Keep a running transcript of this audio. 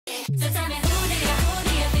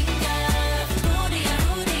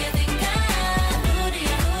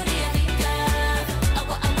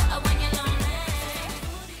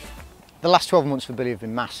The last 12 months for Billy have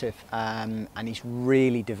been massive, and he's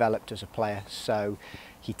really developed as a player. So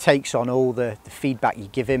he takes on all the feedback you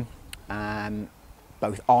give him,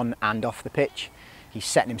 both on and off the pitch. He's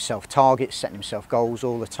setting himself targets, setting himself goals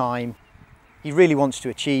all the time. He really wants to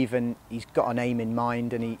achieve, and he's got an aim in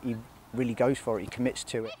mind, and he really goes for it, he commits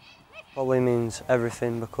to it. Probably means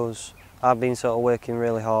everything, because I've been sort of working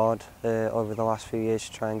really hard over the last few years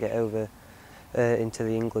to try and get over into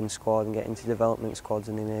the England squad and get into development squads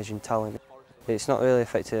and emerging talent. It's not really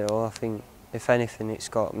affected at all. I think, if anything, it's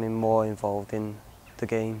got me more involved in the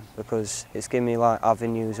game, because it's given me like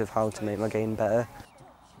avenues of how to make my game better.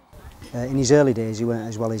 In his early days he weren't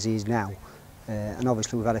as well as he is now, and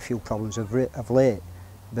obviously we've had a few problems of late,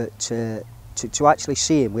 but to actually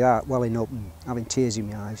see him without welling up and having tears in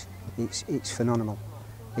my eyes, it's phenomenal.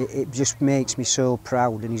 It just makes me so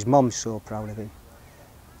proud, and his mum's so proud of him.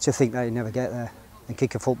 To think that he'd never get there and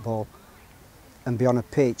kick a football and be on a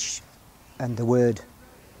pitch and the word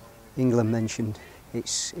England mentioned,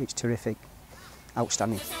 it's terrific,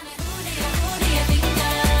 outstanding.